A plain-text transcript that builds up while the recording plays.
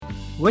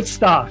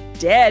Woodstock,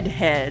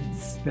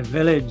 Deadheads, The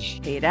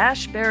Village,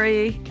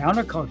 Haight-Ashbury,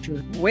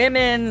 Counterculture,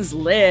 Women's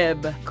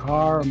Lib,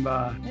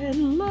 Karma.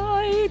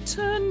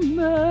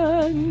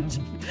 Enlightenment.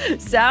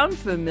 Sound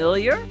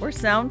familiar or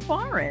sound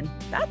foreign?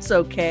 That's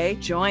okay.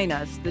 Join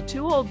us, the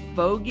two old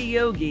fogey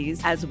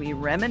yogis, as we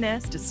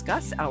reminisce,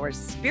 discuss our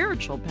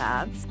spiritual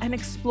paths, and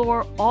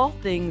explore all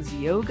things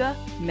yoga,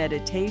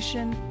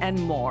 meditation, and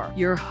more.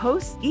 Your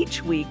hosts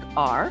each week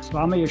are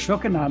Swami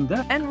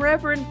Ashokananda, and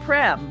Reverend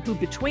Prem, who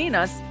between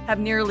us have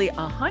nearly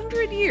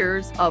 100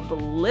 years of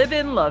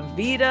Livin' La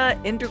Vida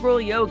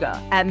Integral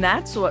Yoga. And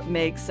that's what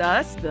makes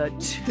us the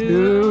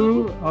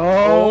two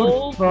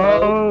old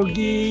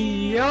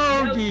fogey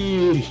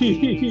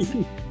yogis.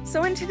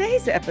 So in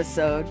today's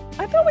episode,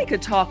 I thought we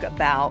could talk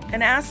about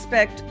an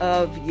aspect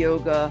of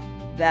yoga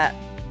that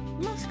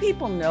most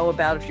people know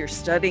about if you're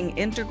studying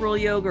integral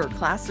yoga or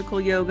classical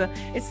yoga.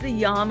 It's the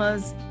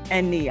yamas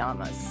and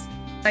niyamas.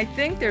 I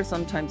think there's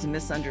sometimes a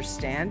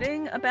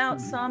misunderstanding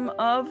about some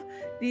of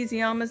these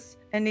yamas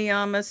and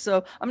niyamas.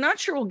 So I'm not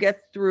sure we'll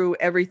get through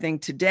everything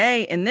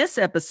today in this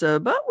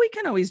episode, but we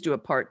can always do a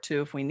part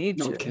 2 if we need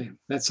to. Okay,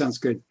 that sounds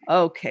good.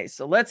 Okay,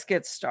 so let's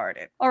get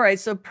started. All right,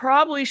 so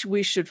probably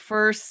we should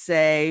first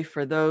say,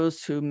 for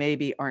those who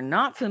maybe are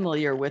not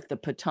familiar with the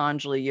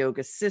Patanjali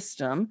Yoga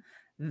system,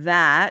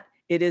 that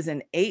it is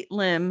an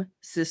 8-limb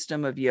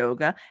system of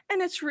yoga,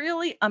 and it's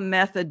really a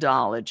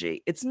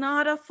methodology. It's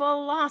not a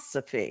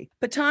philosophy.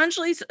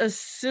 Patanjali's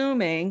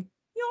assuming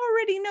you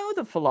already know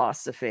the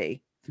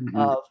philosophy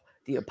of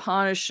the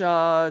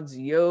Upanishads,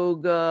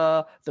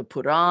 yoga, the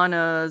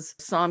Puranas,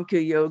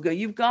 Samkhya yoga.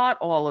 You've got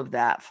all of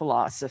that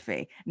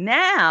philosophy.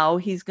 Now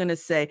he's going to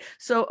say,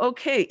 so,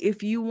 okay,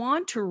 if you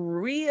want to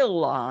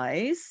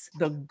realize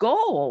the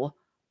goal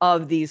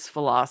of these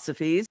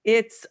philosophies,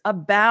 it's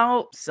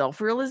about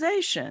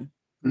self-realization.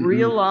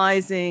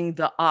 Realizing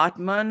the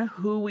Atman,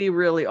 who we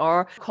really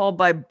are, called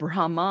by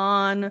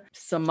Brahman,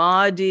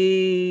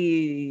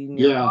 Samadhi,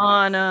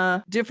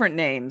 Nirvana, different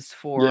names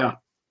for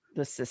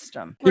the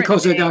system. He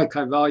calls it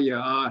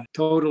Kaivalya,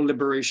 total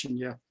liberation,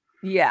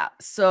 Yeah.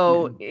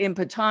 So in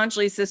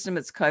Patanjali's system,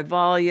 it's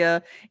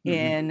Kaivalya.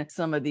 In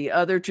some of the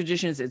other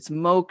traditions, it's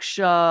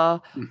moksha.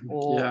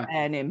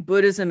 And in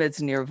Buddhism,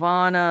 it's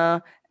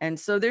nirvana. And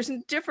so there's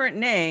different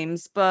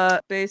names,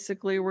 but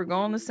basically we're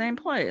going the same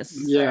place.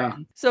 Yeah.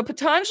 So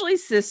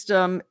Patanjali's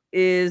system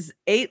is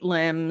 8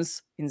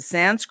 limbs. In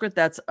Sanskrit,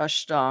 that's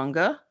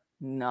Ashtanga,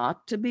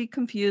 not to be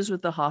confused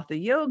with the Hatha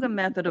Yoga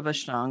method of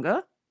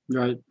Ashtanga.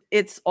 Right.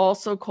 It's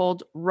also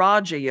called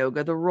Raja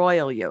Yoga, the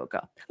royal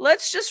yoga.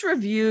 Let's just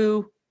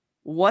review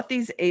what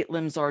these 8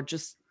 limbs are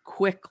just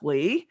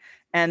quickly.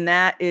 And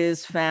that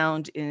is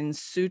found in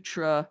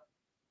Sutra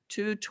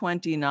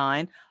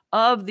 229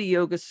 of the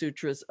Yoga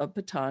Sutras of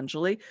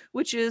Patanjali,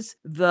 which is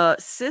the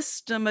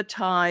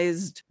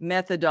systematized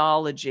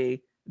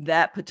methodology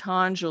that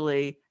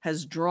Patanjali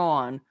has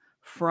drawn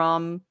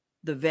from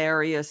the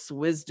various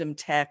wisdom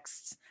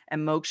texts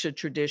and moksha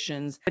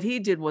traditions. What he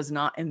did was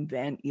not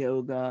invent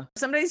yoga.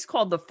 Somebody's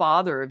called the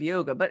father of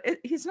yoga, but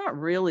he's not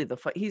really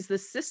he's the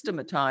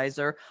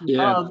systematizer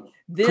of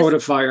this.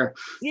 Codifier.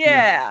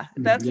 Yeah,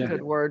 that's a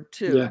good word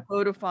too. Yeah.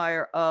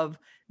 Codifier of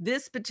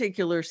this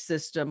particular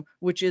system,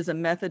 which is a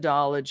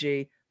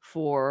methodology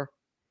for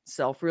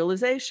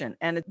self-realization.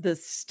 And the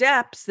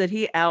steps that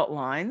he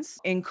outlines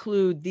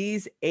include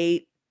these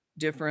 8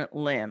 different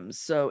limbs.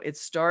 So it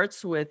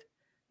starts with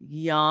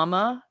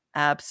yama,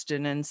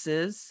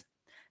 abstinences,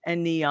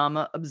 and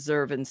niyama,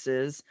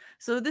 observances.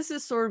 So this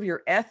is sort of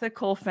your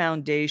ethical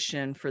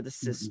foundation for the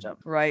system,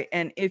 right?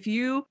 And if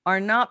you are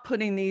not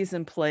putting these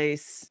in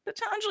place,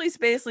 Patanjali's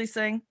basically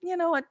saying, you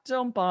know what,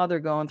 don't bother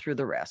going through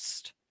the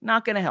rest.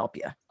 Not going to help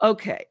you.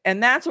 Okay,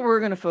 and that's what we're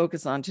going to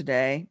focus on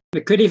today.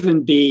 It could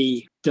even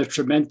be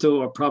detrimental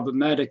or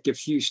problematic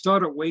if you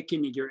start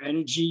awakening your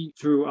energy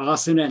through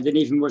asana and then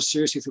even more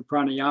seriously through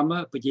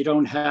pranayama, but you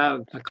don't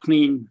have a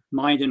clean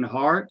mind and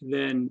heart,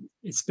 then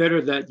it's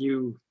better that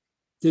you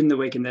didn't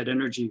awaken that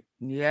energy.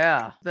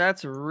 Yeah,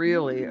 that's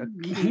really a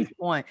key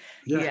point.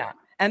 Yeah.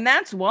 And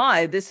that's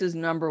why this is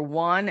number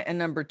 1 and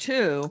number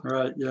 2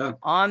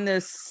 on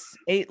this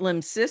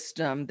 8-limb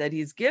system that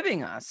he's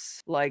giving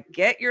us. Like,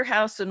 get your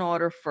house in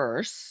order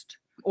first.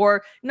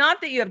 Or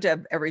not that you have to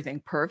have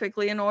everything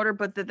perfectly in order,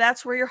 but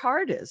that's where your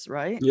heart is,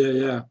 right?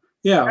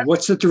 Yeah.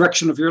 What's the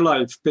direction of your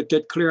life? But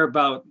get clear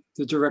about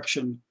the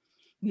direction,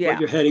 what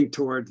you're heading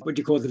toward, what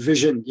you call the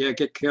vision. Yeah,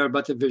 get clear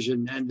about the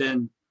vision. And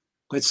then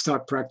let's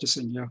start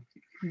practicing.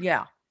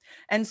 Yeah.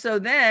 And so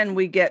then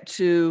we get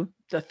to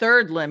the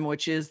 3rd limb,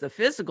 which is the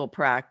physical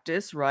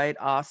practice, right?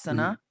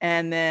 Asana.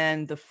 And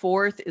then the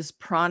 4th is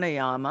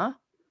pranayama,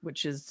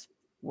 which is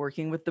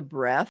working with the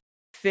breath.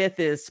 5th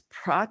is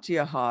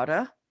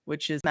pratyahara,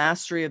 which is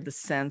mastery of the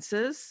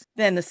senses.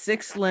 Then the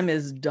 6th limb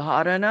is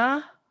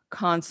dharana,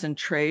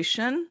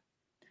 concentration.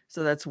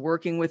 So that's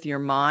working with your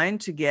mind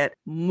to get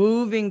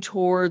moving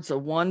towards a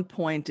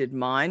one-pointed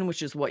mind,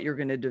 which is what you're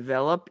going to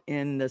develop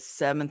in the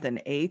 7th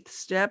and 8th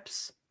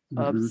steps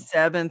of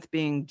 7th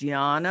being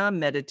dhyana,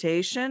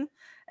 meditation.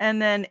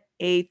 And then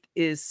 8th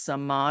is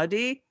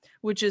samadhi,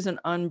 which is an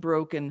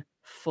unbroken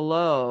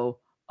flow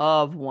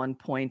of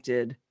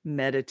one-pointed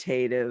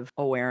meditative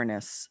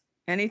awareness.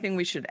 Anything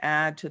we should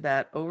add to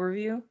that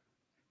overview?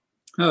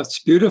 Oh, it's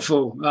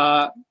beautiful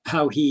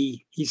how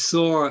he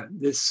saw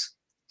this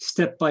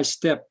step by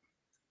step,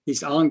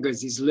 these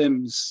angas, these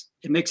limbs.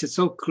 It makes it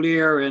so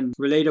clear and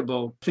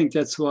relatable. I think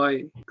that's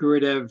why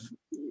Gurudev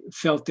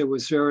felt it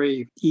was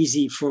very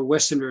easy for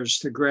Westerners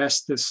to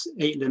grasp this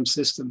 8-limb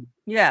system.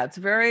 Yeah, it's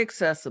very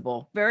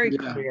accessible, very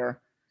Yeah.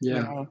 clear. Yeah.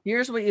 You know,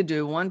 here's what you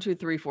do: 1, 2,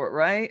 3, 4,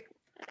 right?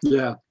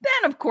 Yeah.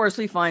 Then, of course,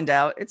 we find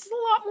out it's a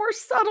lot more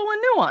subtle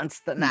and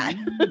nuanced than that.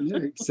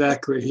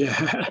 Exactly.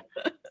 Yeah.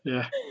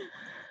 Yeah.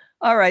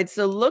 All right.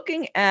 So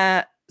looking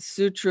at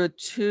Sutra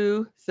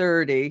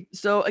 230.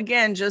 So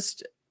again,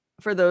 just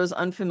for those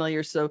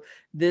unfamiliar, so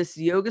this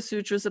Yoga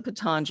Sutras of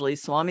Patanjali,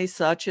 Swami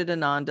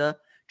Satchidananda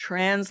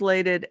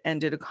translated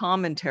and did a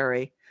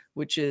commentary,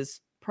 which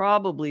is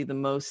probably the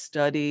most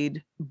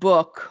studied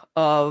book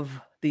of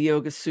the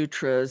Yoga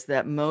Sutras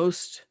that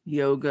most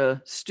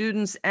yoga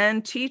students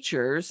and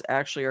teachers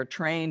actually are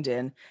trained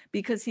in,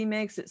 because he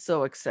makes it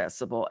so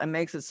accessible and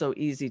makes it so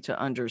easy to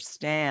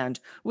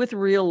understand with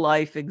real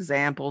life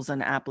examples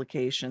and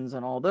applications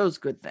and all those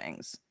good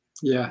things.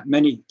 Yeah.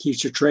 Many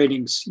teacher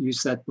trainings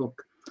use that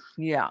book.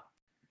 Yeah.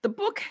 The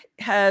book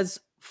has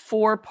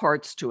 4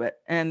 parts to it,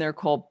 and they're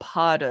called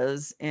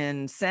padas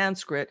in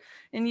Sanskrit.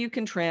 And you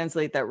can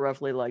translate that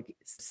roughly like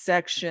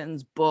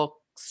sections,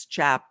 books,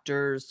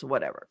 chapters,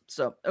 whatever.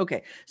 So,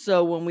 okay.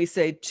 So when we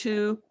say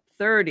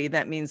 230,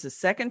 that means the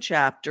second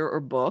chapter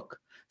or book,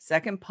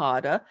 second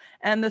pada,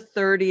 and the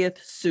 30th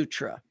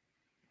sutra.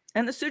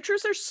 And the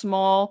sutras are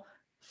small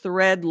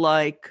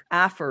thread-like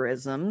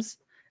aphorisms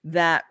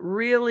that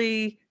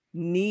really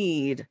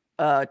need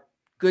a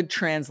good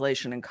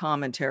translation and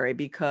commentary,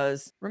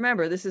 because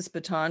remember, this is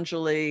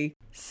Patanjali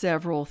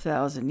several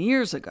thousand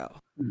years ago.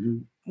 Mm-hmm.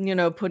 You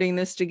know, putting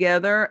this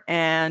together,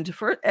 and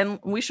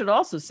we should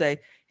also say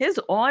his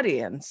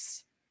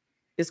audience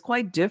is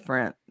quite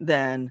different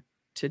than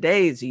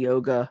today's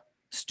yoga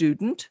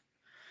student.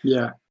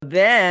 Yeah.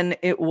 Then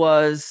it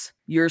was,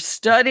 you're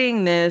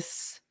studying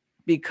this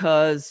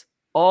because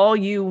all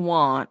you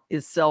want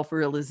is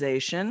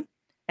self-realization,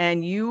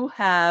 and you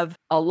have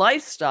a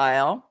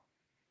lifestyle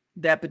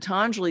that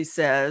Patanjali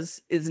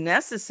says is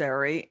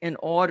necessary in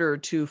order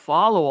to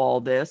follow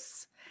all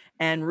this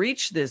and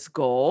reach this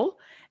goal.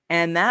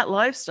 And that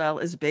lifestyle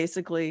is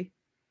basically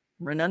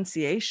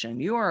renunciation.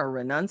 You are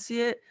a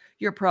renunciate.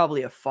 You're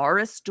probably a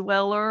forest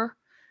dweller.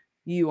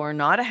 You are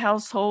not a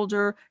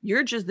householder.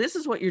 You're just, this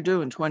is what you're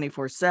doing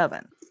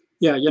 24/7.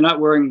 Yeah. You're not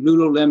wearing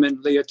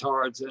Lululemon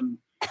leotards and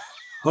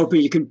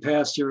hoping you can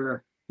pass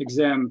your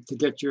exam to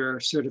get your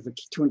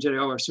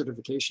 $200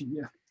 certification.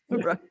 Yeah.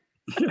 Right.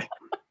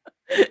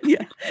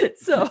 Yeah.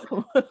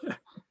 So,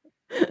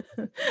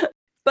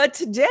 but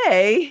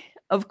today,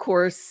 of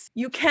course,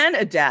 you can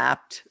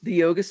adapt the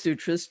Yoga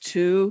Sutras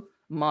to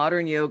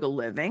modern yoga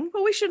living,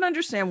 but we should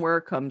understand where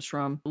it comes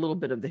from, a little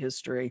bit of the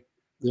history.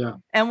 Yeah.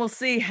 And we'll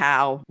see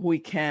how we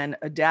can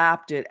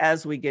adapt it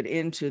as we get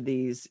into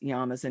these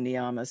yamas and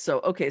niyamas. So,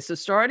 okay, so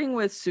starting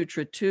with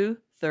Sutra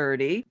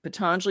 230,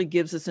 Patanjali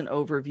gives us an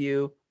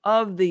overview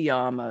of the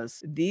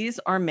yamas. These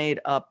are made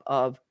up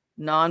of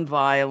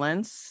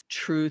nonviolence,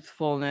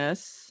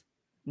 truthfulness,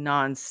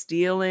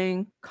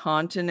 non-stealing,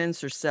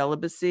 continence or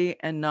celibacy,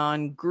 and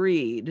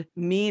non-greed,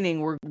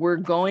 meaning we're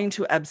going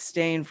to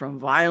abstain from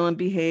violent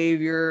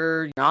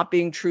behavior, not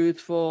being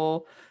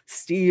truthful,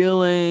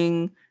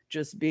 stealing,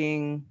 just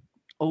being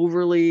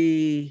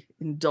overly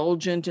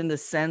indulgent in the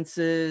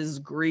senses,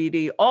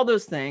 greedy, all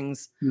those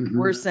things. Mm-hmm.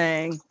 We're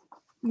saying,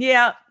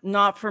 yeah,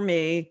 not for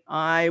me.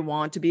 I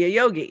want to be a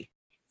yogi.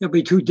 You'll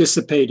be too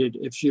dissipated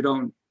if you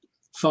don't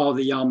follow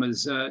the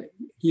yamas.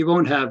 You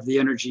won't have the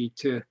energy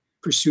to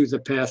pursue the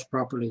path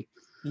properly.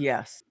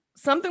 Yes.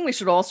 Something we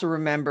should also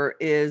remember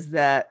is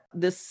that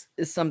this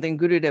is something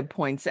Gurudev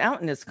points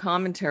out in his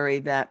commentary,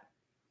 that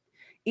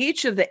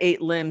each of the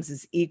 8 limbs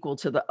is equal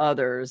to the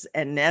others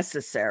and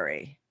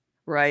necessary,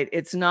 right?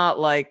 It's not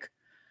like,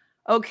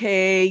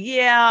 okay,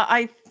 yeah,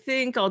 I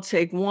think I'll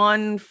take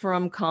one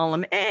from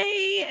column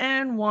A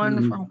and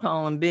one from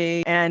column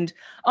B. And,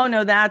 oh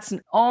no, that's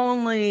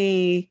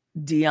only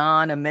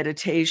dhyana,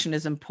 meditation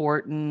is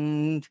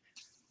important.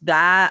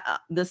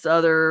 That this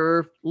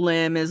other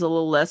limb is a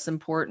little less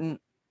important.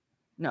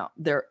 No,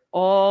 they're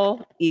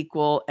all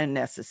equal and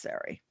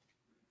necessary.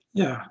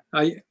 Yeah,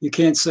 you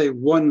can't say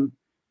one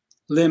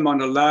limb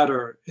on a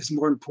ladder is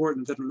more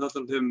important than another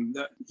limb.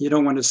 You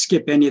don't want to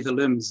skip any of the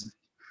limbs.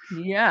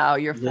 Yeah,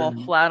 you fall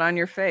flat on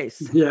your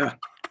face. Yeah,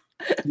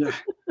 yeah,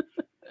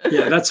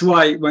 yeah. That's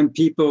why when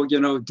people,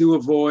 do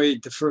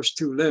avoid the first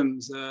 2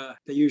 limbs,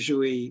 they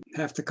usually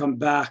have to come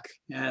back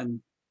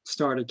and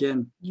start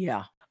again.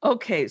 Yeah.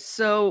 Okay,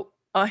 so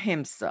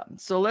ahimsa.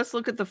 So let's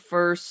look at the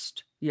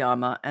first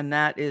yama, and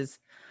that is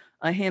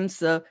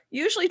ahimsa,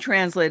 usually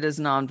translated as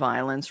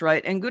nonviolence,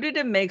 right? And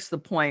Gurudev makes the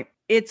point,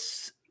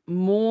 it's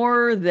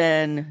more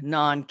than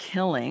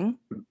non-killing.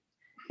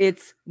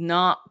 It's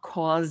not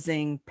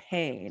causing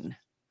pain.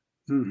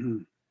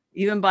 Mm-hmm.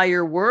 Even by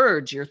your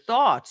words, your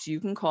thoughts, you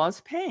can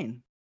cause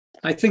pain.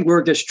 I think where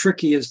it gets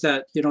tricky is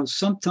that,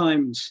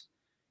 sometimes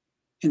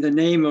in the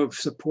name of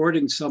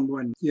supporting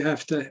someone, you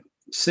have to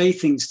say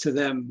things to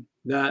them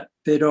that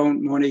they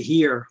don't want to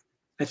hear.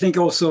 I think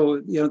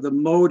also, the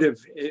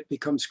motive, it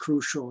becomes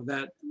crucial,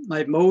 that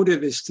my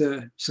motive is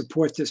to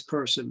support this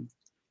person.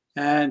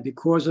 And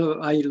because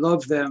I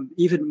love them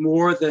even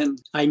more than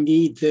I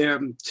need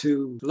them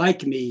to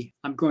like me,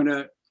 I'm going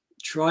to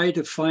try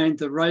to find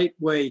the right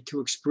way to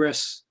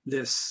express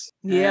this.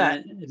 Yeah.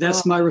 And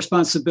that's my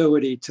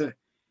responsibility to,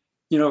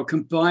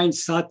 combine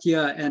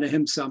satya and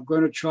ahimsa. I'm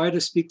going to try to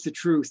speak the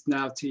truth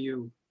now to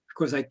you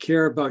because I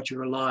care about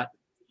you a lot.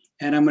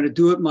 And I'm going to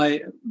do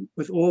it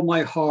with all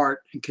my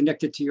heart and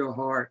connect it to your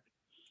heart.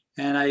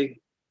 And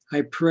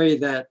I pray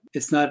that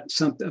it's not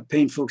a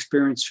painful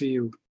experience for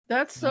you.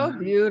 That's so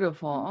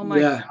beautiful. Oh my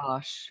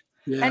gosh.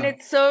 Yeah. And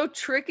it's so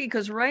tricky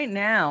because right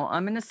now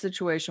I'm in a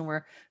situation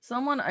where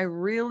someone I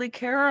really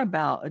care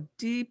about, a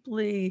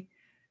deeply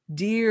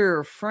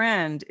dear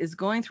friend, is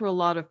going through a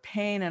lot of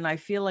pain. And I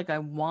feel like I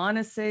want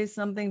to say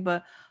something,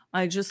 but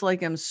I just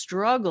am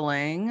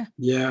struggling.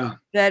 Yeah.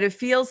 That it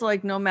feels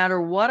like no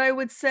matter what I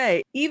would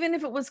say, even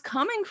if it was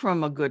coming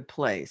from a good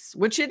place,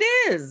 which it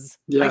is,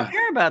 I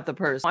care about the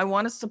person. I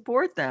want to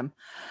support them,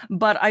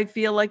 but I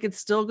feel like it's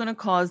still going to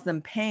cause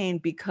them pain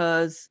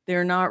because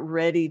they're not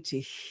ready to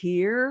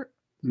hear.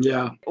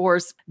 Yeah. Or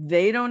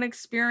they don't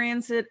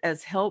experience it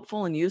as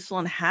helpful and useful.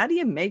 And how do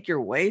you make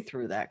your way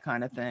through that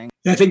kind of thing?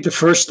 I think the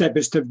first step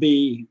is to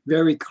be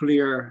very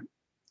clear.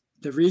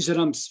 The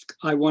reason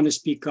I want to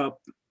speak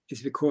up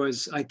is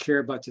because I care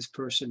about this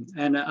person.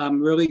 And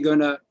I'm really going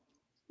to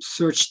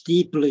search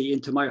deeply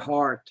into my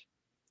heart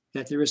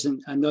that there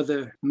isn't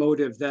another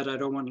motive that I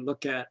don't want to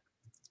look at.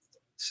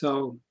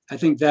 So I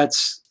think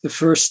that's the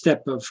first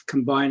step of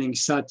combining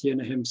satya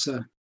and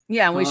ahimsa.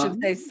 Yeah, and we should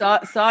say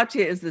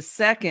satya is the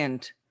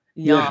second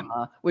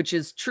yama, which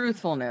is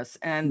truthfulness.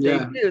 And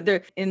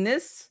they're in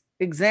this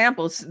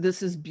example,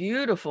 this is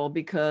beautiful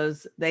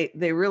because they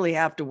really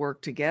have to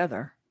work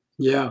together.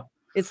 Yeah.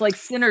 It's like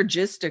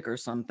synergistic or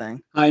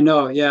something. I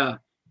know. Yeah.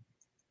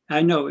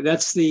 I know.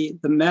 That's the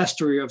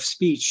mastery of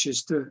speech,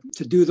 is to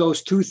do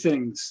those two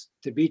things,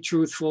 to be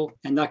truthful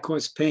and not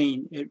cause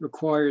pain. It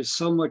requires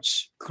so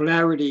much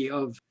clarity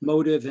of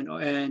motive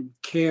and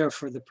care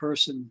for the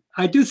person.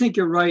 I do think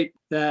you're right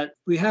that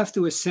we have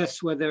to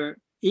assess whether,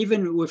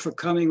 even if we're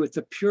coming with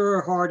the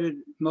pure-hearted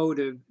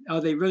motive,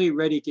 are they really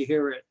ready to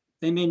hear it?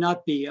 They may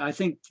not be. I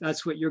think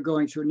that's what you're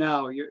going through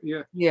now.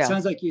 It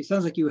sounds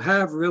like you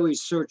have really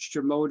searched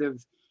your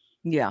motive.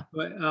 Yeah.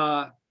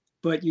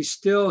 But you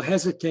still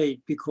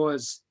hesitate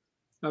because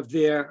of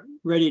their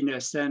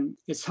readiness, and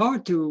it's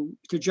hard to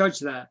judge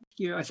that.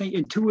 I think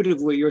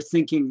intuitively you're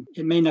thinking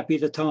it may not be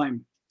the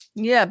time.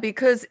 Yeah,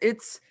 because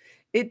it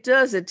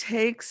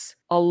takes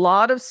a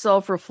lot of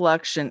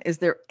self-reflection. Is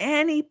there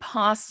any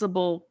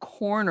possible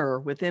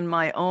corner within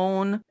my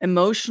own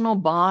emotional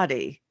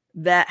body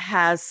that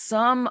has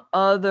some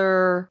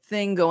other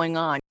thing going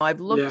on?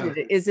 I've looked at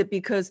it. Is it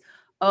because,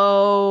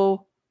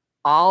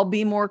 I'll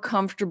be more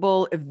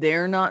comfortable if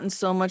they're not in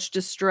so much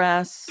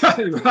distress?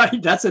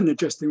 Right. That's an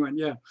interesting one.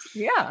 Yeah.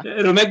 Yeah.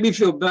 It'll make me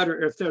feel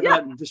better if they're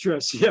not in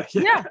distress.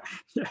 Yeah.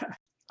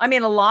 I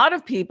mean, a lot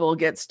of people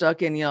get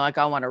stuck in,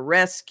 I want to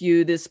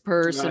rescue this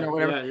person or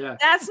whatever. Yeah.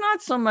 That's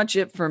not so much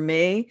it for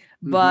me,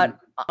 but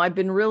I've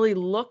been really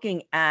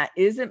looking at,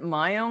 is it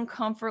my own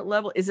comfort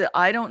level? Is it,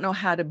 I don't know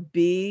how to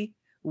be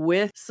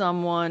with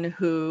someone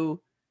who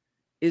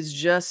is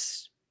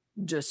just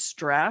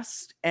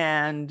distressed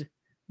and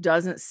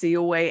doesn't see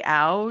a way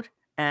out.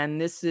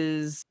 And it's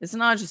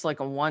not just like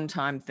a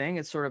one-time thing.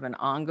 It's sort of an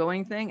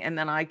ongoing thing. And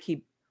then I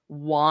keep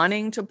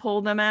wanting to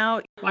pull them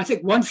out. I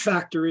think one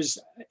factor is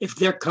if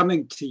they're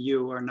coming to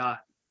you or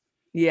not.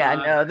 Yeah,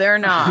 no, they're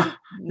not.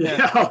 No.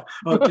 Yeah,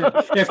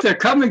 okay. If they're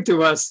coming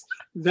to us,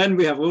 then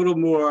we have a little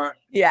more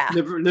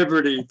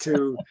liberty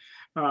to,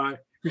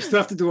 we still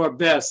have to do our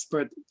best,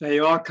 but they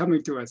are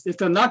coming to us. If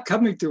they're not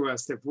coming to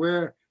us, if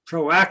we're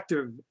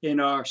proactive in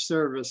our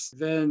service,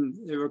 then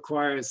it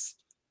requires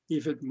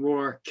even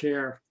more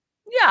care.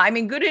 Yeah, I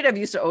mean, Gurudev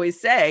used to always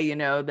say,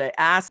 the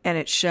ask and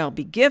it shall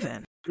be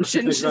given. You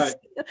shouldn't just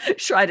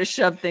try to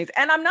shove things.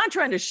 And I'm not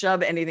trying to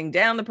shove anything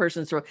down the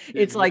person's throat.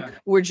 It's like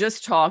we're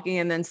just talking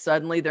and then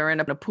suddenly they're in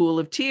a pool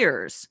of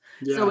tears.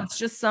 Yeah. So it's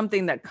just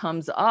something that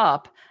comes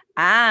up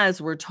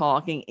as we're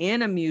talking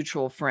in a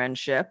mutual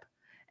friendship.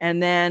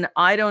 And then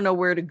I don't know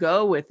where to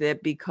go with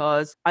it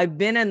because I've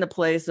been in the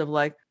place of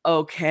like,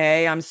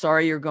 okay, I'm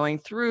sorry you're going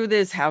through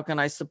this. How can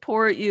I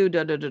support you?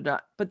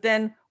 But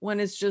then when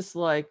it's just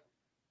like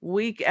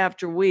week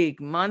after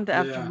week, month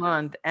after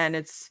month,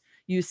 and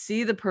you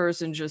see the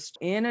person just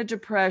in a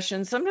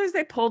depression. Sometimes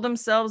they pull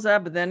themselves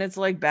up, but then it's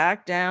like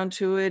back down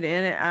to it,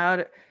 in and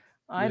out.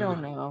 I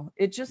don't know.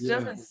 It just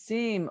doesn't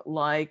seem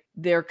like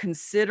they're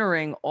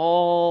considering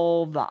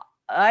all the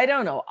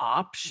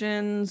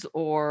options,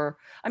 or,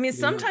 I mean,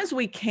 sometimes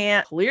we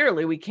can't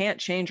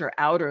change our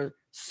outer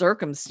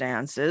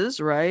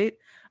circumstances, right?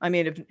 I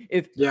mean,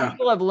 if Yeah.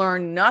 people have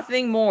learned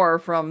nothing more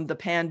from the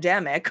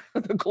pandemic,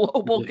 the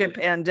global Yeah.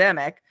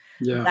 pandemic,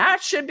 Yeah.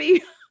 that should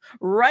be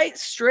right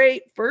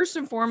straight first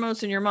and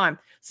foremost in your mind.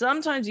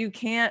 Sometimes you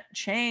can't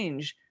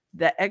change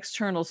the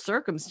external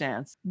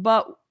circumstance,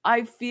 but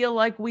I feel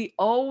like we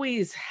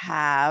always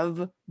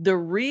have the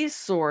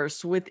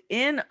resource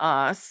within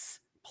us,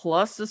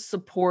 plus the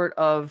support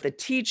of the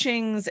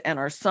teachings and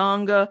our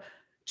Sangha,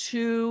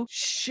 to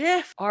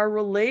shift our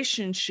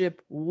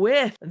relationship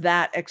with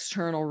that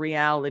external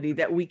reality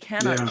that we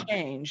cannot Yeah.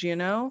 change, you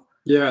know?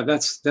 Yeah,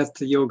 that's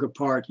the yoga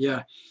part.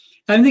 Yeah.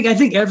 I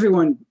think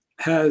everyone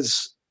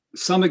has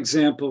some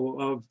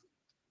example of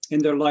in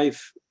their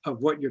life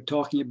of what you're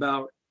talking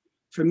about.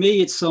 For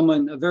me, it's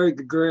a very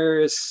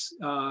gregarious,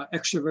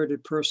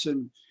 extroverted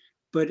person,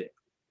 but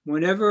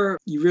whenever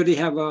you really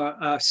have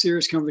a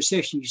serious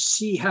conversation, you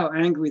see how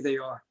angry they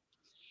are.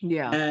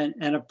 Yeah.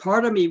 And a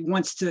part of me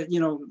wants to,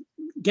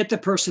 get the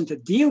person to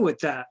deal with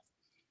that.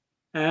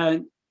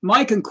 And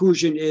my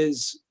conclusion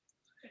is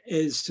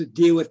to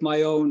deal with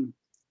my own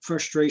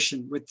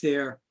frustration with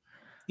their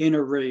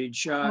inner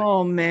rage.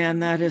 Oh man,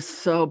 that is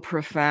so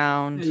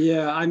profound.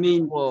 Yeah, I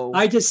mean, Whoa.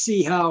 I just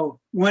see how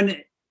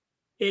when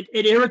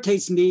it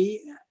irritates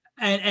me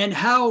and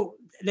how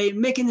they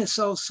making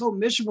themselves so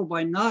miserable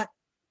by not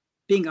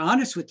being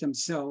honest with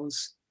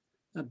themselves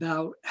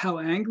about how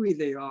angry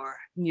they are.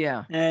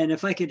 Yeah. And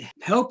if I could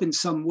help in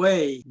some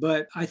way,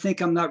 but I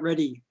think I'm not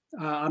ready.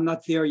 I'm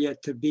not there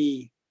yet to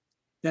be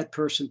that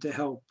person to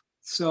help.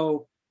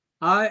 So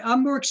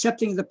I'm more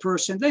accepting of the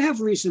person. They have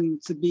reason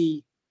to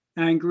be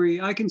angry.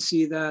 I can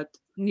see that.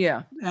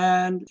 Yeah.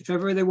 And if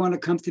ever they want to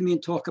come to me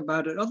and talk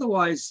about it,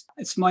 otherwise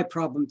it's my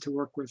problem to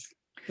work with.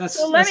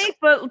 So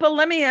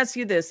let me ask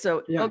you this.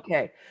 So, Yeah.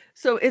 okay.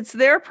 So it's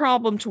their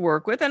problem to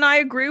work with. And I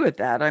agree with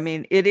that. I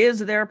mean, it is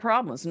their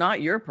problem. It's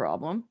not your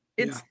problem.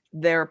 It's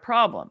their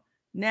problem.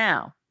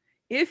 Now,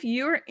 if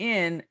you're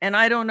in, and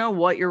I don't know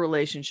what your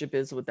relationship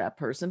is with that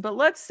person, but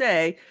let's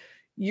say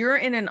you're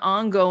in an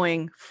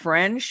ongoing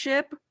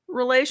friendship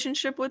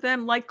relationship with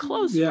them, like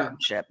close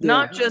friendship,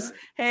 not just,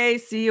 hey,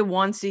 see you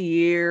once a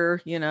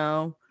year,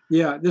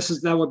 Yeah,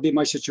 that would be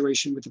my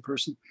situation with the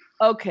person.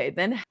 Okay,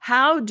 then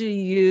how do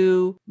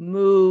you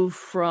move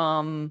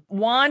from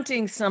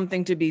wanting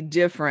something to be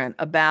different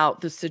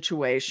about the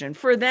situation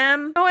for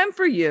them and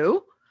for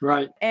you?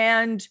 Right.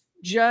 And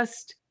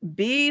just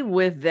be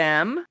with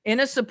them in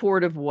a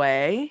supportive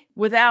way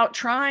without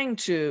trying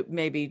to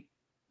maybe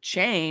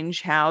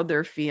change how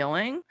they're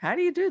feeling? How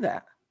do you do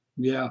that?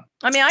 Yeah.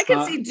 I mean, I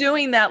can see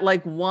doing that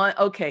like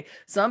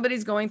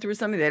somebody's going through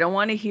something. They don't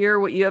want to hear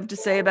what you have to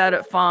say about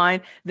it.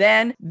 Fine.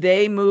 Then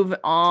they move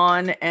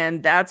on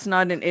and that's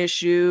not an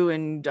issue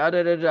and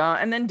da-da-da-da.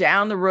 And then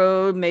down the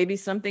road, maybe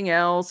something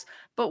else.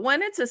 But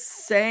when it's the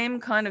same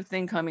kind of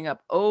thing coming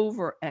up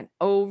over and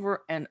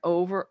over and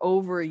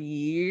over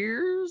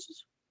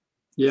years.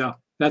 Yeah,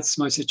 that's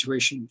my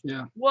situation.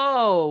 Yeah.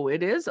 Whoa,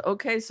 it is?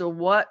 Okay. So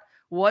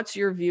what's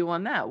your view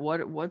on that?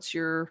 What's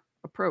your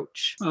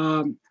approach?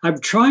 I'm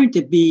trying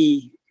to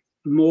be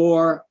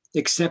more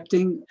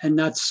accepting and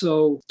not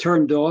so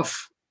turned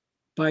off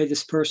by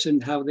this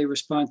person, how they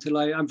respond to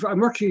life.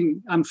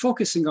 I'm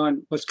focusing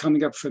on what's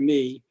coming up for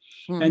me.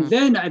 Mm-hmm.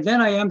 And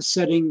then I am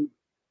setting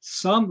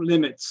some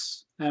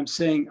limits. I'm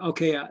saying,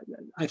 okay,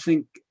 I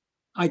think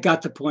I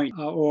got the point,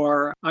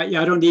 or I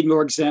don't need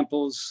more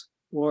examples,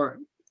 or,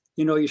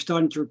 you're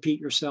starting to repeat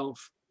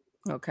yourself.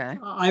 Okay.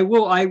 I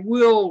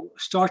will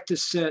start to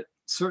set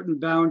certain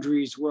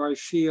boundaries where I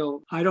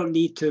feel I don't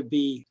need to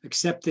be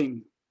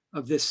accepting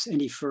of this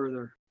any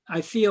further.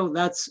 I feel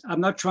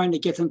I'm not trying to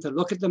get them to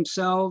look at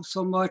themselves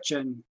so much,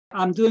 and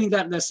I'm doing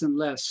that less and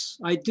less.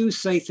 I do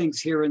say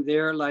things here and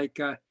there like,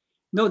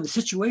 no, the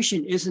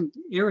situation isn't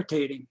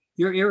irritating.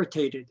 You're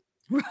irritated.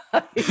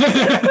 Right.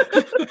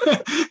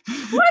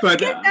 Let's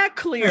get that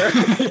clear.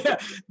 Yeah,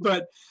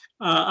 but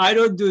I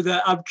don't do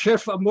that. I'm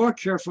more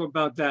careful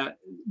about that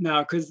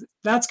now because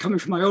that's coming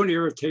from my own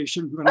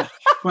irritation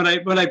when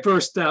I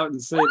burst out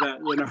and say that,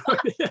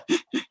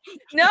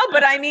 No,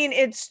 but I mean,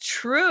 it's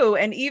true.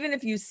 And even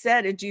if you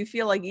said it, do you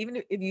feel like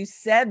even if you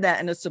said that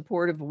in a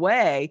supportive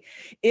way,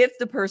 if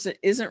the person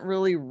isn't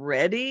really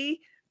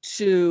ready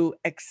to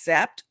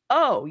accept,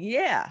 oh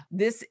yeah,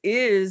 this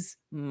is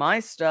my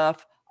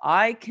stuff.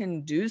 I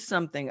can do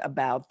something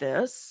about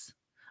this.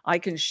 I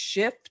can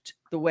shift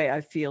the way I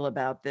feel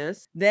about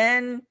this.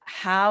 Then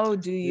how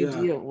do you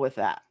deal with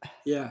that?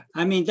 Yeah.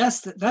 I mean,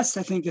 that's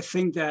I think the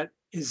thing that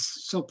is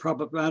so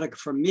problematic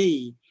for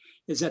me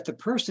is that the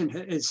person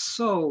is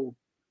so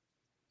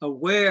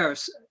aware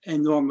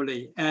and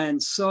normally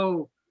and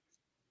so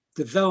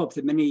developed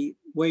in many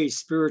ways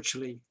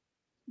spiritually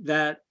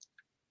that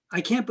I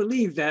can't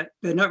believe that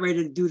they're not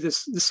ready to do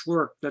this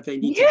work that they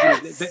need to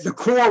do, the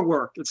core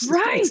work.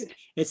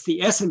 It's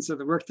the essence of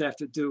the work they have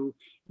to do.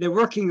 They're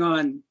working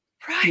on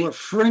more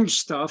fringe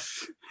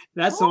stuff.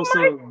 That's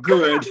also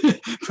good.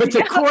 But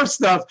the core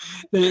stuff,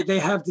 they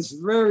have this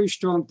very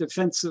strong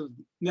defensive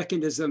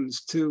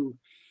mechanisms to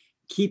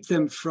keep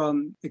them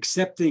from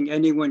accepting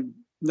anyone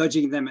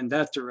nudging them in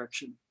that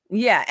direction.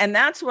 Yeah, and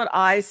that's what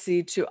I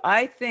see too.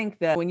 I think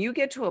that when you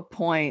get to a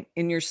point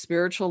in your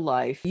spiritual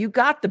life, you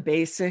got the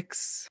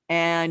basics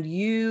and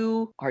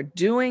you are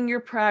doing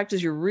your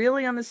practice, you're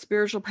really on the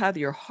spiritual path,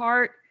 your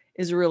heart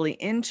is really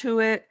into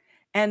it.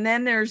 And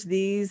then there's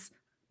these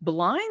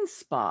blind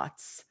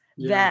spots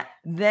that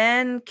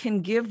then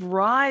can give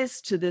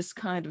rise to this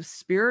kind of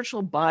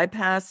spiritual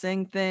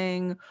bypassing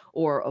thing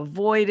or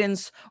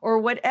avoidance or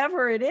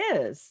whatever it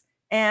is.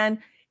 And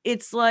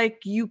it's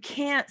like you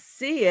can't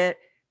see it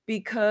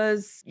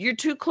because you're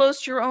too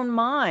close to your own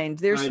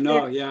mind. I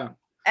know, yeah.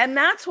 And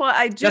that's why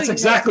I do. That's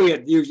exactly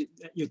it.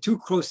 You're too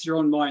close to your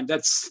own mind.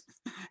 That's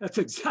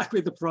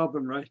exactly the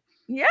problem, right?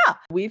 Yeah.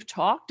 We've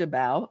talked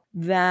about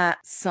that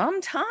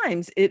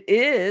sometimes it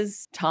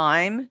is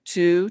time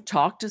to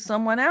talk to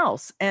someone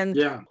else. And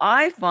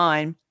I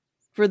find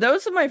for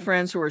those of my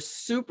friends who are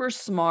super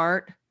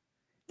smart,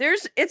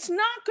 it's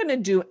not going to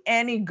do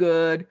any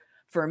good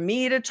for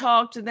me to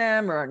talk to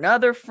them or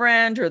another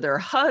friend or their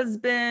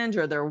husband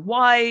or their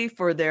wife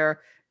or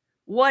their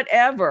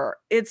whatever.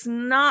 It's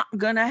not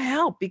going to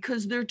help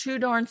because they're too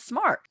darn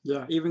smart.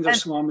 Yeah, even their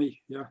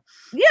Swami. Yeah.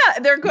 Yeah,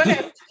 they're going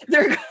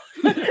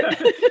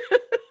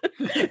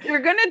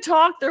to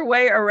talk their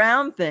way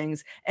around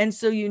things. And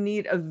so you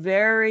need a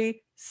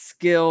very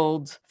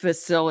skilled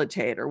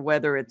facilitator,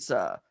 whether it's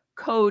a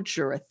coach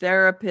or a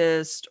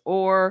therapist,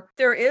 or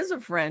there is a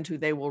friend who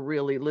they will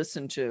really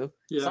listen to.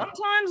 Yeah.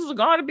 Sometimes it's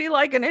got to be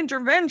like an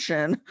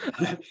intervention.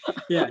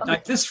 Yeah,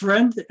 like this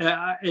friend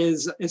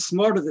is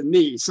smarter than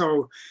me,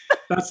 so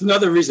that's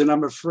another reason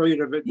I'm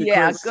afraid of it.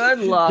 Yeah,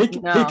 good luck.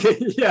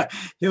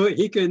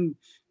 He can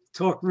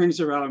talk rings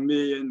around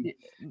me,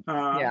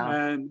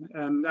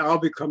 and I'll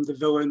become the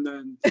villain.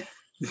 And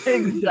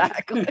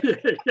exactly.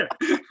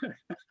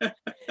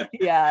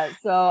 Yeah.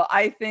 So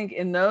I think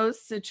in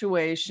those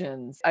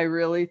situations, I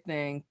really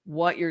think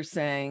what you're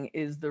saying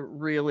is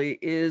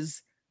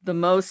the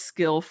most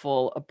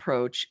skillful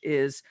approach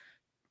is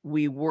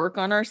we work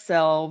on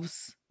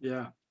ourselves.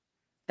 Yeah.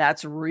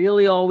 That's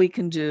really all we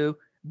can do.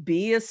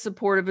 Be as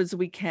supportive as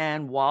we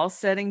can while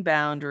setting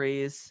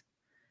boundaries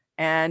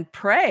and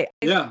pray.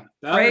 Yeah.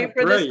 Pray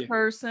for this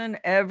person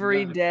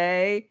every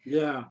day.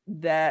 Yeah.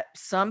 That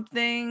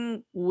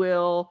something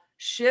will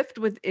shift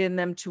within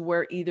them to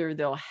where either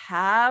they'll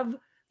have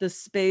the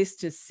space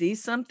to see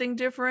something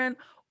different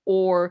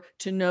or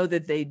to know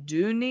that they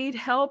do need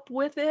help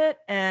with it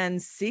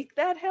and seek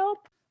that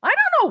help. I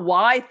don't know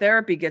why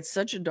therapy gets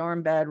such a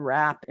darn bad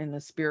rap in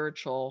the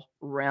spiritual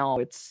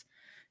realm. It's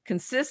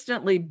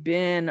consistently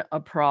been a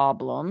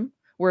problem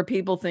where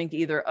people think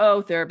either,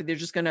 therapy, they're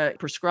just going to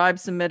prescribe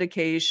some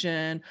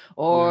medication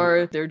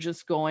or they're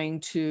just going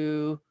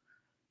to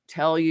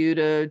tell you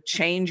to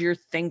change your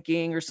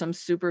thinking or some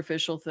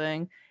superficial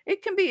thing.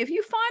 It can be, if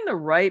you find the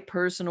right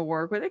person to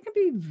work with, it can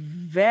be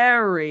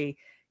very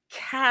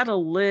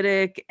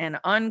catalytic and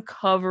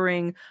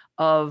uncovering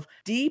of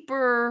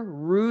deeper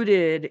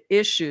rooted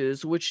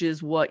issues, which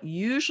is what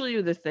usually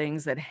are the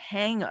things that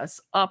hang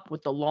us up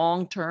with the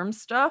long-term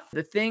stuff,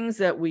 the things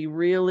that we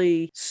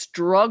really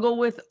struggle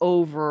with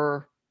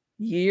over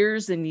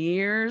years and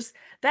years.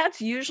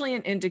 That's usually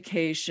an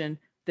indication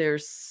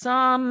there's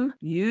some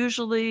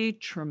usually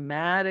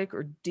traumatic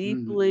or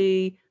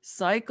deeply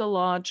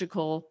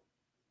psychological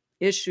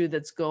issue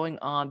that's going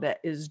on that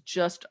is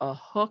just a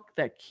hook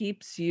that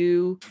keeps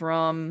you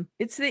from,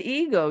 it's the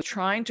ego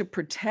trying to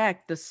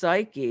protect the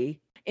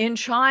psyche. In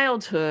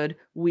childhood,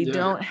 we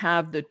don't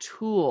have the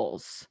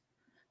tools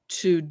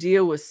to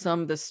deal with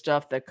some of the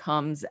stuff that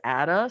comes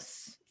at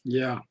us.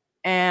 Yeah.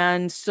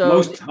 And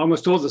so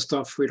almost all the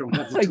stuff we don't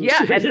have the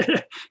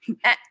tools.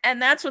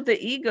 And that's what the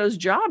ego's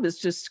job is,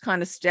 just to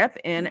kind of step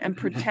in and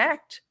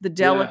protect the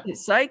delicate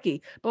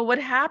psyche. But what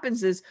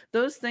happens is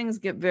those things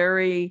get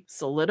very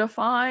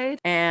solidified.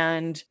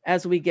 And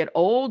as we get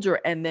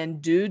older and then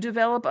do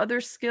develop other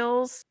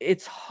skills,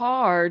 it's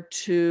hard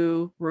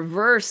to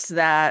reverse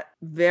that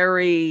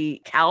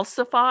very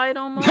calcified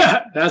almost.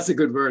 That's a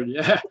good word.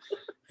 Yeah.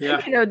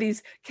 Yeah.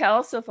 These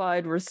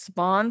calcified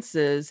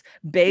responses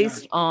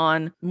based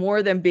on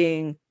more than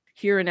being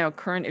here and now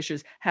current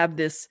issues have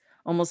this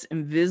almost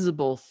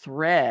invisible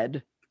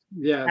thread.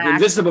 Yeah, the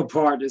invisible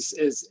part is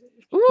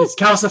it's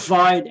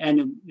calcified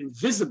and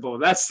invisible.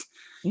 That's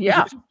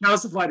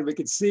calcified. If we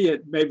could see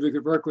it, maybe we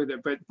could work with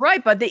it. But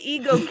but the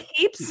ego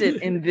keeps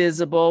it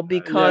invisible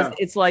because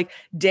it's like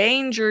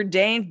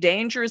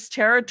dangerous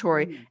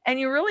territory, and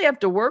you really have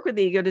to work with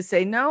the ego to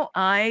say, no,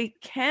 I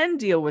can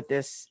deal with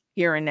this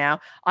here and now.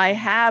 I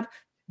have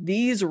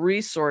these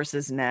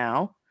resources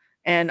now,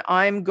 and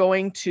I'm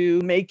going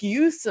to make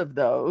use of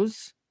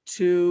those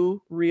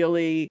to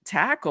really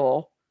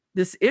tackle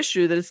this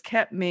issue that has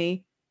kept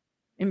me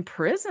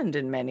imprisoned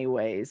in many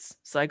ways,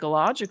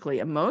 psychologically,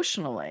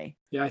 emotionally.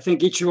 Yeah, I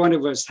think each one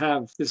of us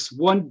have this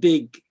one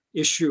big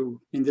issue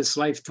in this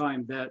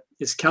lifetime that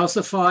is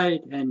calcified,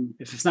 and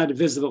if it's not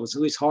invisible, it's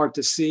at least hard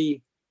to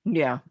see.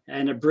 Yeah.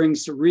 And it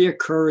brings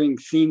reoccurring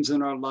themes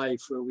in our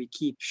life where we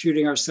keep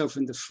shooting ourselves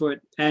in the foot.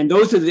 And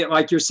those are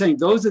like you're saying,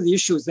 those are the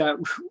issues that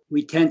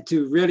we tend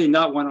to really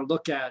not want to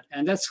look at.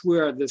 And that's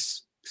where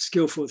this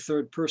skillful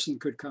third person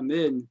could come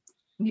in.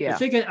 Yeah.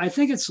 I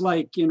think it's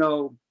like,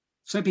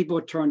 some people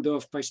are turned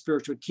off by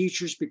spiritual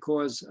teachers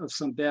because of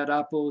some bad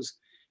apples.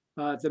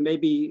 There may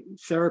be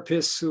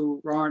therapists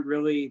who aren't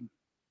really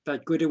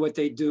that good at what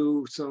they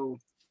do, so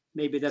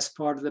maybe that's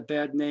part of the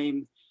bad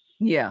name.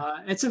 Yeah.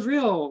 It's a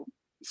real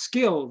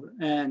skill,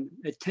 and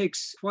it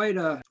takes quite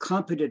a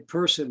competent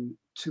person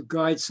to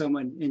guide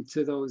someone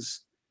into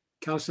those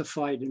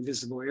calcified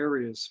invisible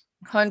areas.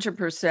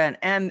 100%.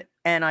 And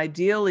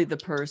ideally the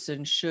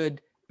person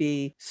should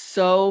be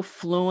so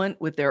fluent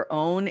with their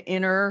own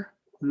inner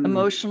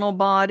emotional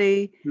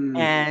body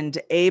and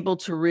able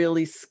to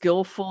really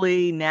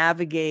skillfully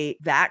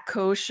navigate that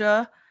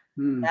kosha,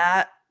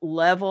 that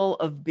level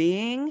of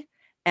being,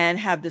 and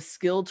have the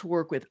skill to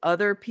work with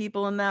other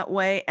people in that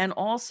way, and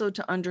also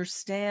to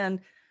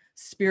understand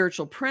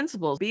spiritual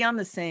principles, be on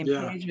the same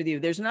page with you.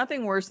 There's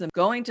nothing worse than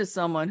going to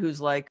someone who's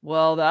like,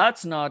 well,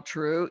 that's not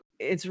true.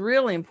 It's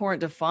really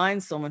important to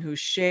find someone who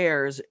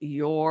shares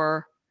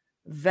your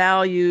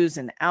values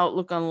and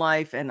outlook on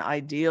life, and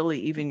ideally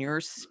even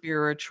your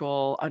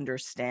spiritual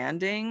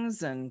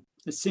understandings. And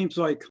it seems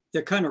like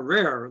they're kind of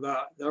rare.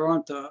 There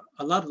aren't a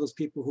lot of those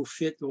people who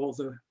fit all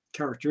the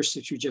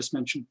characteristics you just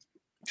mentioned.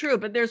 True,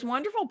 but there's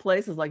wonderful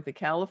places like the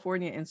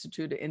California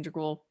Institute of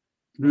Integral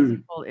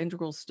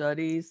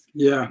Studies.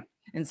 Yeah.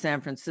 In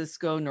San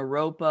Francisco,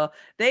 Naropa.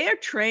 They are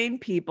trained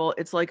people.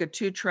 It's like a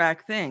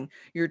 2-track thing.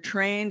 You're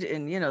trained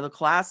in, the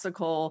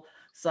classical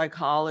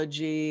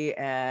psychology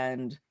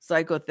and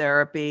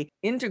psychotherapy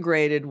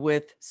integrated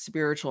with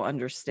spiritual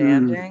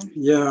understanding.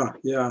 Yeah.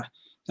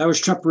 That was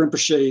Trungpa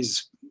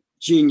Rinpoche's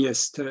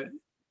genius to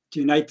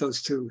unite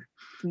those two.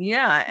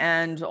 Yeah,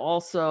 and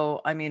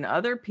also,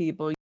 other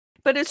people.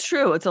 But it's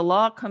true. It's a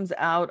lot comes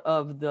out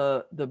of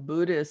the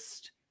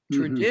Buddhist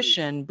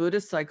tradition.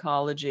 Buddhist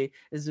psychology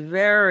is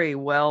very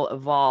well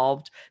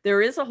evolved.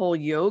 There is a whole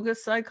yoga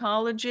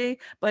psychology,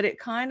 but it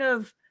kind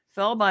of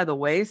fell by the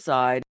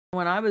wayside.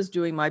 When I was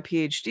doing my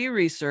PhD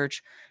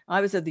research, I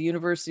was at the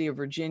University of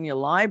Virginia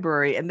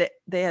Library, and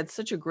they had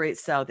such a great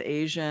South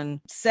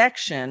Asian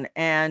section.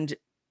 And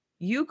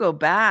you go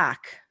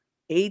back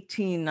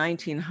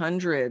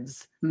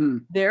 1900s,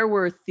 there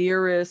were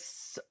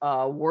theorists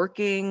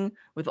working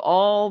with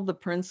all the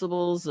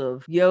principles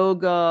of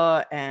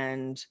yoga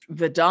and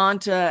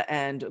Vedanta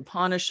and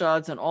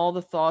Upanishads and all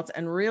the thoughts,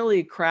 and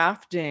really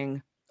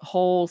crafting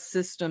whole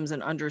systems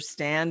and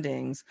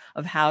understandings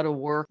of how to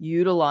work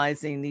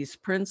utilizing these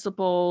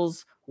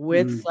principles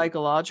with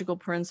psychological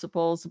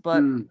principles.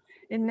 But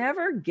it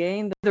never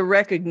gained the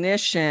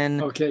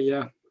recognition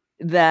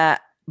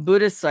that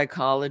Buddhist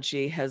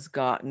psychology has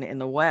gotten in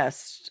the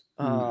West,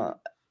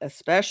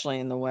 especially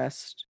in the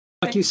West.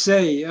 Like you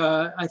say,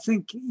 I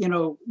think,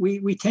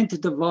 we tend to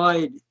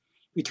divide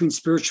between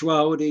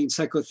spirituality and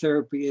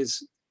psychotherapy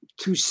as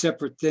two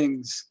separate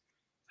things.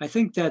 I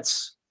think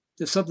there's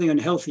something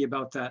unhealthy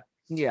about that.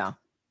 Yeah.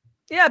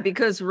 Yeah,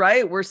 because,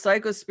 we're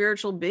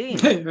psycho-spiritual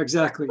beings.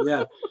 Exactly,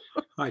 yeah.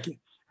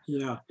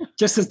 Yeah.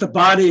 Just as the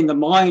body and the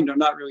mind are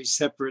not really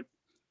separate,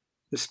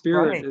 the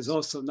spirit is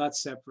also not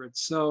separate.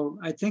 So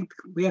I think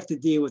we have to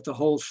deal with the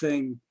whole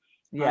thing.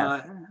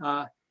 Yes.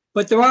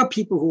 But there are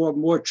people who are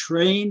more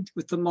trained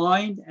with the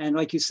mind. And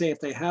like you say, if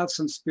they have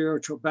some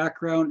spiritual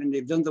background and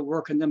they've done the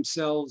work on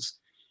themselves,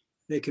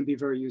 they can be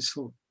very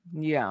useful.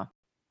 Yeah.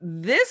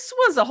 This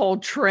was a whole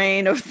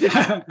train of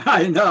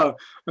I know.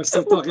 We're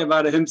still talking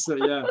about ahimsa,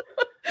 yeah.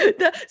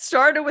 That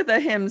started with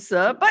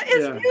ahimsa, but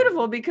it's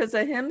beautiful because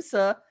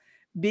ahimsa,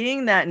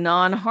 being that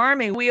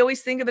non-harming, we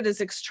always think of it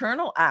as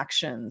external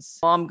actions.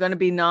 Well, I'm going to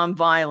be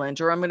non-violent,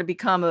 or I'm going to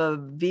become a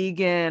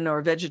vegan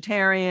or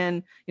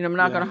vegetarian. I'm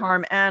not going to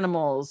harm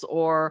animals,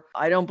 or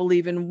I don't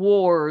believe in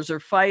wars or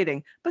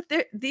fighting. But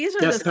these are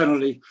death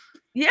penalty.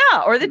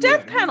 Yeah, or the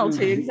death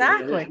penalty,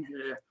 exactly.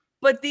 Yeah.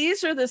 But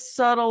these are the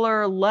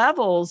subtler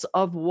levels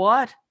of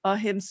what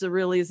ahimsa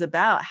really is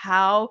about,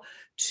 how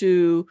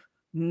to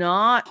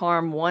not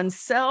harm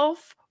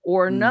oneself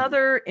or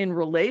another in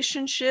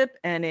relationship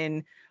and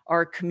in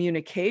our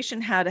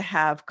communication, how to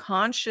have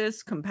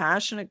conscious,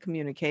 compassionate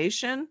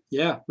communication.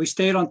 Yeah, we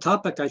stayed on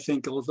topic, I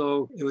think,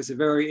 although it was a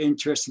very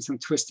interesting, some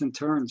twists and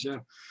turns. Yeah.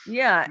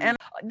 Yeah. And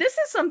this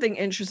is something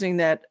interesting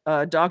that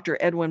Dr.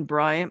 Edwin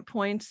Bryant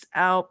points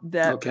out,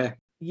 that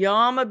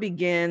Yama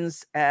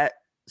begins at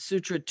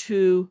Sutra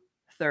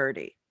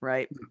 230,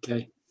 right?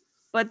 Okay.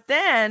 But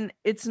then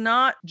it's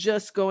not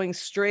just going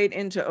straight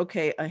into,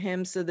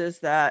 ahimsa, this,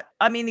 that.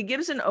 He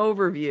gives an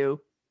overview.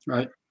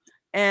 Right.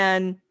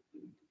 And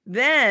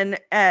then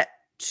at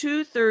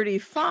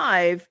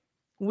 235,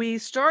 we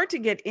start to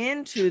get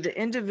into the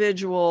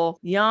individual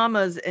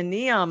yamas and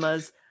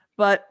niyamas,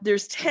 but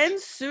there's 10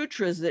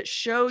 sutras that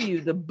show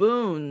you the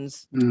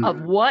boons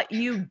of what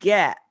you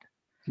get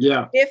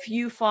if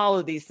you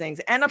follow these things.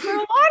 And for a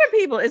lot of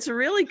people, it's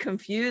really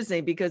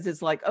confusing because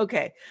it's like,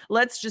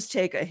 let's just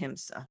take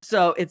ahimsa.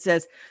 So it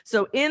says,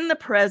 so in the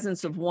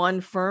presence of one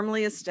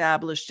firmly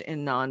established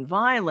in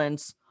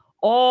nonviolence,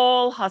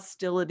 all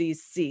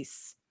hostilities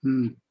cease.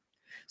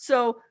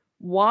 So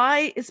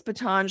why is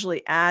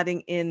Patanjali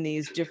adding in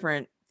these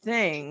different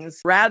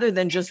things rather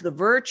than just the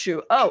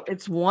virtue. Oh,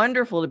 it's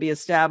wonderful to be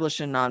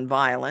established in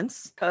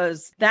nonviolence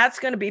because that's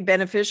going to be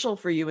beneficial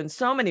for you in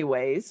so many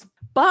ways.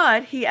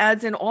 But he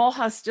adds in all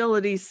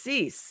hostilities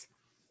cease.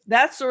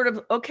 That's sort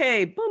of,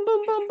 okay, boom,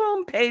 boom, boom,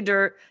 boom, pay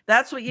dirt.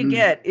 That's what you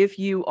get if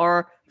you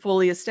are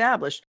fully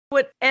established.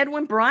 What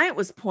Edwin Bryant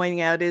was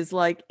pointing out is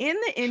like in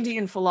the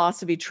Indian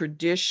philosophy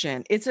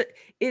tradition,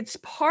 it's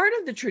part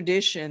of the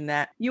tradition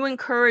that you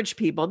encourage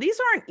people. These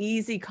aren't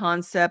easy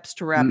concepts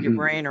to wrap your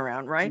brain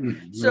around, right?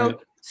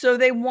 So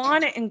they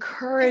want to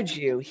encourage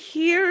you.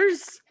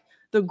 Here's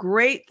the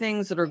great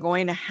things that are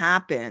going to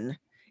happen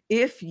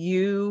if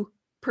you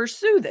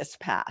pursue this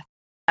path.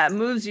 That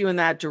moves you in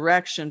that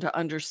direction to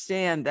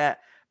understand that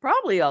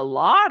probably a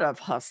lot of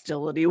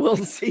hostility will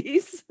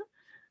cease.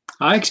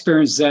 I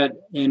experienced that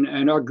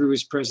in our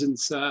guru's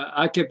presence.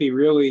 I could be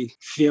really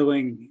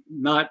feeling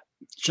not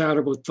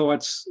charitable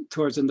thoughts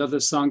towards another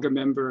Sangha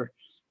member.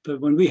 But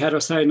when we had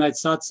our Saturday night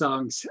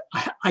satsangs,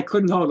 I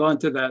couldn't hold on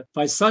to that.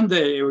 By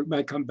Sunday, it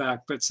might come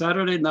back. But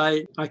Saturday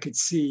night, I could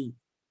see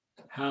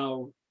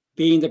how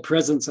being the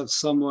presence of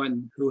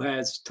someone who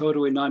has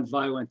totally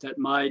nonviolent, that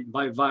my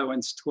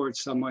violence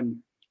towards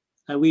someone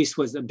at least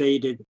was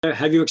abated.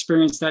 Have you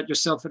experienced that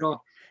yourself at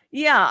all?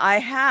 Yeah, I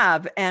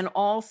have. And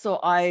also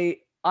I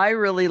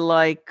really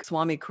like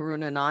Swami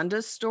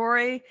Karunananda's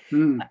story.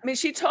 I mean,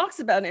 she talks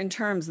about it in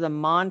terms of the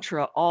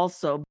mantra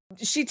also.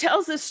 She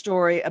tells this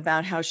story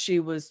about how she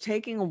was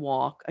taking a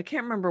walk. I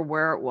can't remember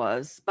where it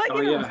was, but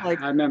it was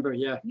like, I remember,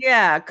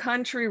 yeah,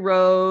 country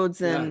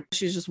roads, and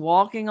she's just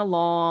walking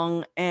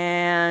along,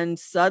 and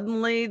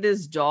suddenly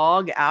this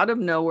dog out of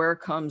nowhere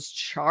comes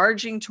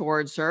charging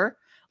towards her,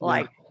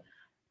 like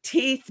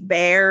teeth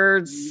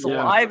bared,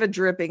 saliva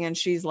dripping, and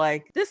she's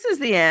like, this is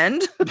the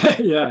end.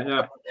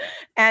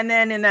 And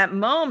then in that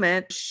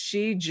moment,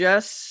 she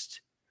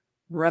just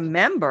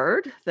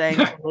remembered,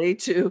 thankfully,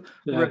 to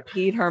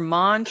repeat her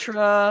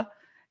mantra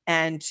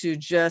and to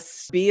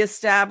just be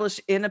established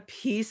in a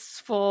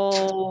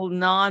peaceful,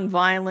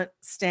 non-violent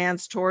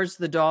stance towards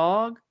the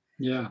dog.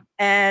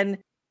 And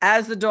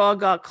as the dog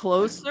got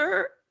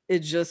closer, it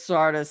just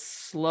sort of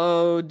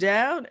slowed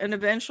down and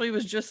eventually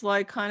was just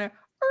like kind of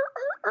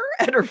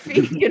at her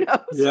feet,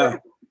 sort of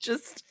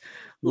just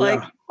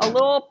like a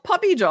little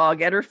puppy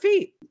dog at her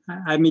feet.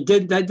 I mean,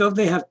 don't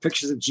they have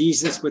pictures of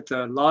Jesus with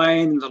the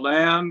lion and the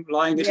lamb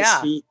lying at his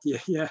feet?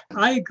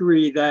 I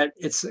agree that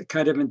it's a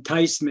kind of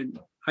enticement.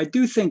 I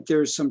do think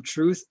there's some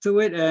truth to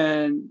it,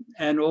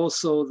 and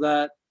also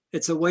that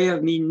it's a way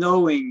of me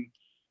knowing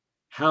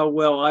how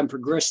well I'm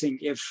progressing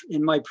if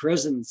in my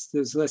presence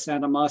there's less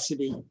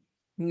animosity.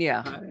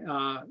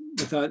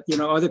 Without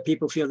other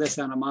people feel less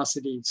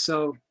animosity.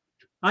 So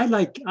I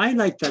like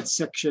that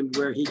section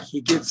where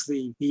he gives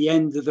the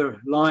end of the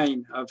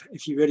line of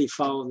if you really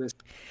follow this.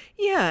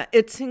 Yeah,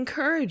 it's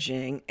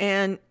encouraging.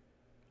 And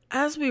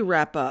as we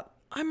wrap up,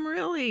 I'm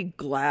really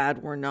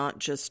glad we're not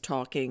just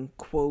talking,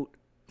 quote,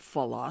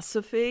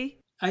 philosophy.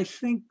 I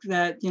think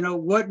that,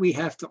 what we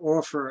have to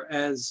offer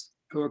as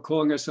who are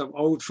calling ourselves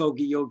old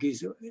fogey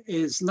yogis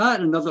is not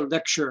another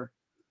lecture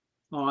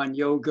on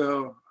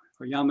yoga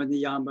or yama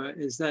niyama,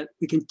 is that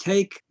we can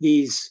take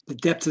the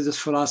depth of this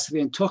philosophy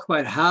and talk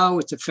about how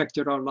it's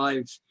affected our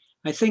lives.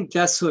 I think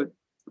that's what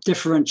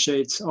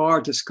differentiates our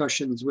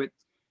discussions with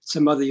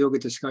some other yoga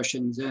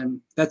discussions.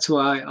 And that's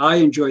why I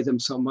enjoy them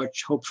so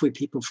much. Hopefully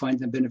people find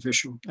them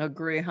beneficial.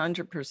 Agree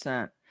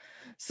 100%.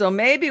 So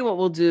maybe what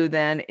we'll do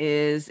then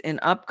is in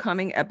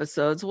upcoming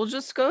episodes, we'll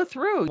just go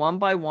through one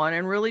by one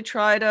and really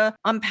try to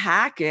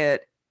unpack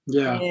it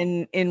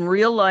in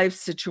real life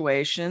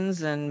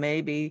situations and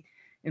maybe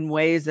in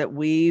ways that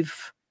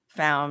we've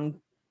found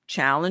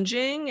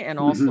challenging and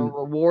also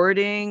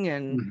rewarding,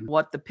 and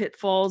what the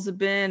pitfalls have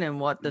been and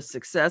what the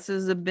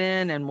successes have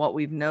been and what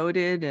we've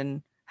noted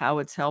and how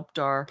it's helped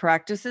our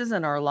practices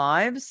and our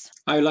lives.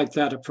 I like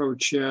that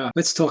approach.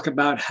 Let's talk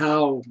about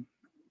how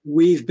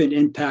we've been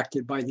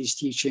impacted by these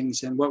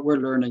teachings and what we're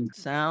learning.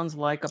 Sounds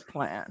like a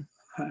plan.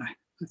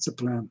 It's a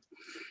plan.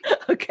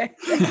 Okay.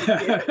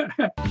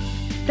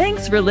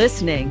 Thanks for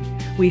listening.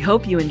 We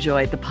hope you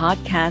enjoyed the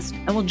podcast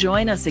and will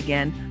join us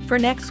again for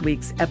next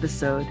week's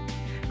episode.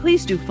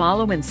 Please do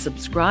follow and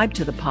subscribe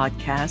to the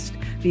podcast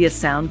via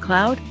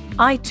SoundCloud,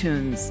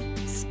 iTunes,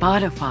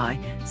 Spotify,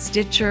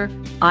 Stitcher,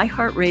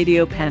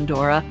 iHeartRadio,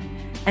 Pandora,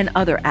 and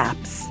other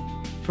apps.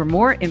 For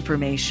more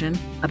information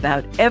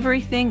about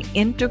everything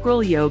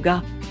Integral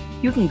Yoga,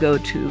 you can go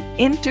to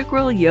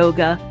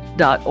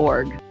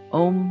integralyoga.org.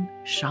 Om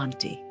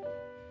Shanti.